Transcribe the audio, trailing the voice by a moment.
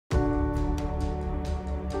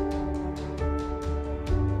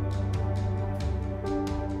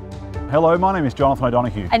Hello, my name is Jonathan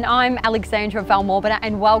O'Donoghue. And I'm Alexandra Valmorbina,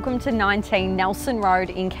 and welcome to 19 Nelson Road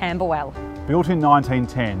in Camberwell. Built in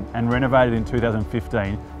 1910 and renovated in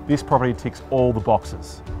 2015, this property ticks all the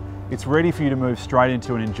boxes. It's ready for you to move straight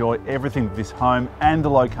into and enjoy everything that this home and the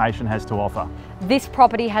location has to offer. This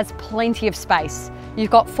property has plenty of space.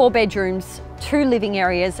 You've got 4 bedrooms, 2 living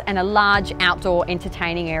areas and a large outdoor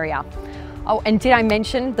entertaining area. Oh, and did I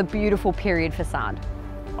mention the beautiful period facade?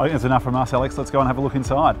 I think that's enough from us, Alex. Let's go and have a look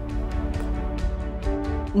inside.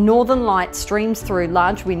 Northern light streams through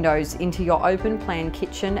large windows into your open plan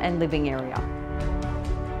kitchen and living area.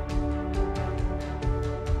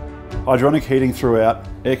 Hydronic heating throughout,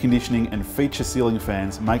 air conditioning and feature ceiling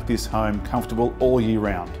fans make this home comfortable all year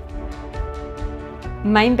round.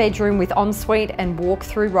 Main bedroom with ensuite and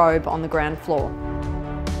walk-through robe on the ground floor.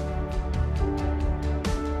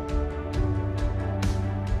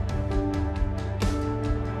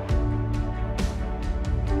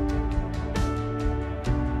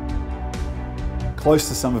 Close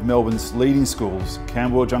to some of Melbourne's leading schools,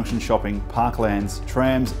 Camberwell Junction Shopping, Parklands,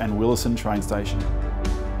 trams and Wilson train station.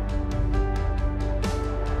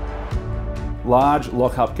 Large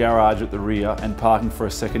lock-up garage at the rear and parking for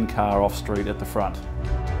a second car off-street at the front.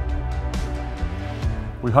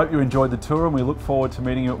 We hope you enjoyed the tour and we look forward to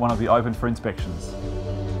meeting you at one of the open for inspections.